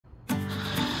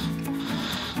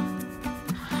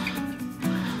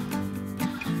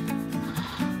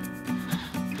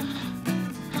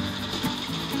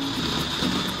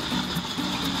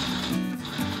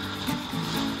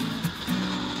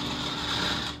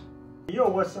Yo,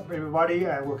 what's up everybody,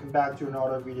 and welcome back to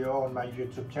another video on my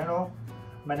YouTube channel.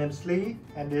 My name is Lee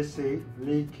and this is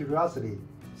Lee Curiosity.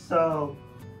 So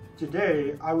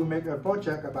today I will make a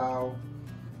project about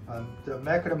the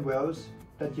Mecanum wheels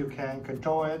that you can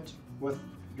control it with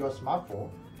your smartphone.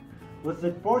 With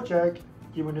the project,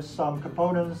 you will need some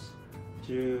components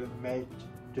to make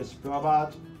this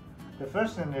robot. The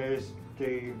first thing is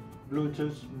the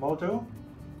Bluetooth motor.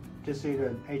 This is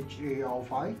an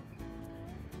HE05.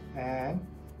 And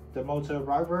the motor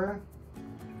driver,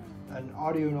 an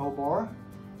Arduino board.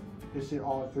 This is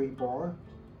all 3 board,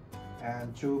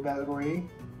 and 2 battery,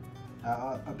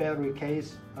 a battery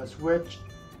case, a switch,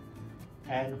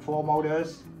 and 4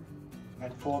 motors,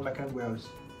 and 4 Mecanum wheels.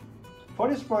 For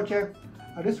this project,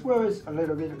 this wheel is a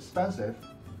little bit expensive,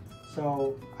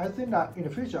 so I think that in the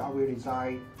future I will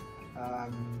design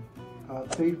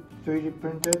 3D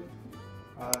printed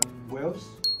wheels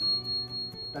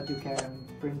that you can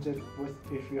print it with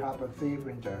if you have a 3D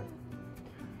printer.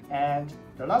 And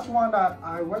the last one that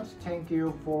I want to thank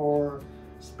you for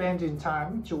spending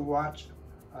time to watch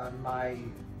my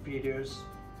videos.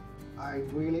 I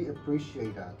really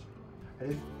appreciate that.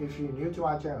 And if you're new to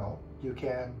my channel, you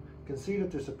can consider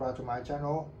to subscribe to my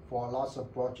channel for lots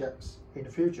of projects in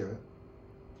the future.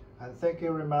 And thank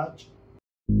you very much.